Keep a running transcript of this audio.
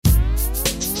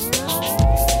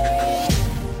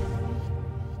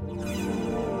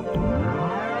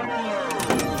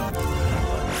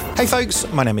Hey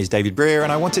folks, my name is David Breer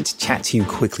and I wanted to chat to you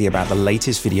quickly about the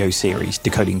latest video series,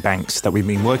 Decoding Banks, that we've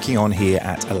been working on here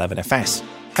at 11FS.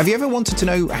 Have you ever wanted to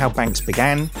know how banks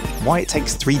began, why it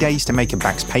takes 3 days to make a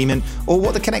bank's payment, or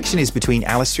what the connection is between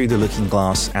Alice Through the Looking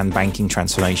Glass and banking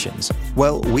transformations?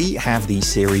 Well, we have these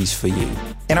series for you.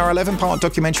 In our 11-part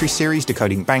documentary series,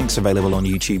 Decoding Banks, available on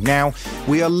YouTube now,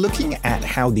 we are looking at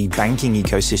how the banking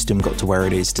ecosystem got to where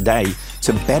it is today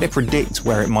to better predict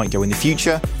where it might go in the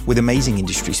future with amazing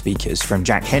industry speakers from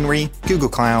Jack Henry, Google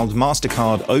Cloud,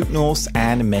 MasterCard, Oak North,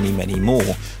 and many, many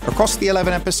more. Across the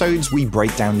 11 episodes, we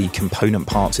break down the component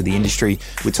parts of the industry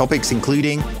with topics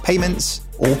including payments.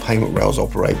 All payment rails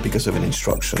operate because of an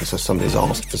instruction, so somebody's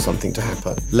asked for something to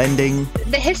happen. Lending.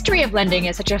 The history of lending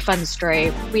is such a fun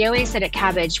story. We always said at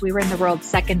Cabbage we were in the world's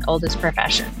second oldest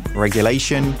profession.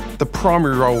 Regulation. The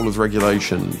primary role of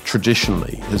regulation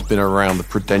traditionally has been around the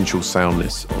prudential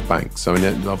soundness of banks. So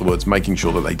in other words, making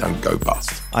sure that they don't go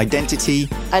bust. Identity.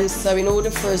 And so in order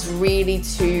for us really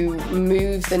to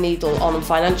move the needle on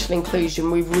financial inclusion,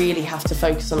 we really have to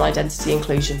focus on identity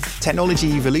inclusion.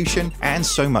 Technology evolution, and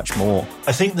so much more.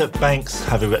 I think that banks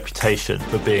have a reputation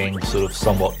for being sort of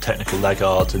somewhat technical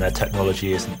laggards and their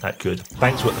technology isn't that good.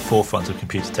 Banks were at the forefront of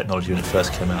computer technology when it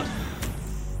first came out.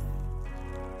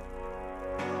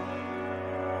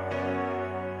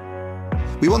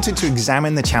 We wanted to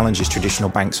examine the challenges traditional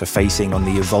banks are facing on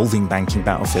the evolving banking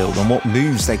battlefield and what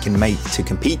moves they can make to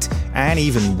compete and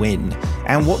even win,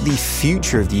 and what the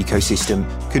future of the ecosystem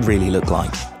could really look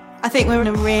like. I think we're in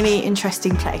a really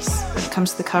interesting place when it comes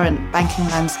to the current banking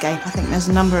landscape. I think there's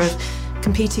a number of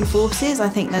competing forces. I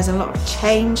think there's a lot of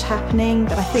change happening,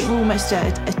 but I think we're almost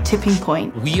at a tipping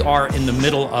point. We are in the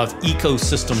middle of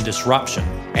ecosystem disruption,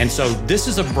 and so this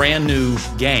is a brand new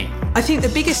game. I think the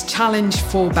biggest challenge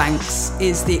for banks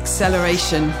is the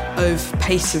acceleration of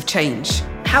pace of change.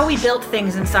 How we built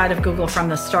things inside of Google from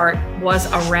the start was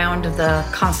around the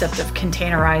concept of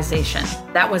containerization.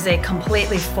 That was a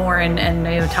completely foreign and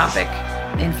new topic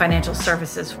in financial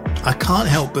services. I can't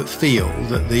help but feel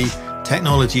that the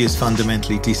technology is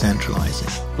fundamentally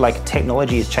decentralizing. Like,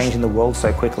 technology is changing the world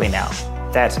so quickly now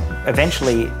that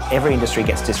eventually every industry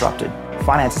gets disrupted.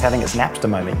 Finance is having its Napster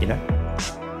moment, you know?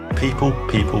 People,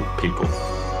 people, people.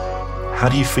 How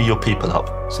do you free your people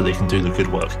up so they can do the good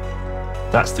work?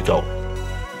 That's the goal.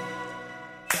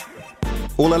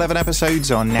 All 11 episodes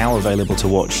are now available to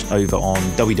watch over on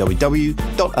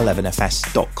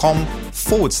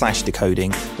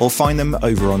www.11fs.com/decoding or find them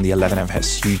over on the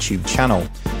 11FS YouTube channel.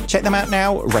 Check them out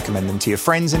now, recommend them to your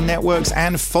friends and networks,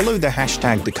 and follow the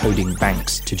hashtag Decoding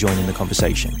Banks to join in the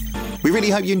conversation. We really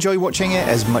hope you enjoy watching it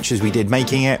as much as we did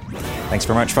making it. Thanks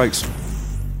very much, folks.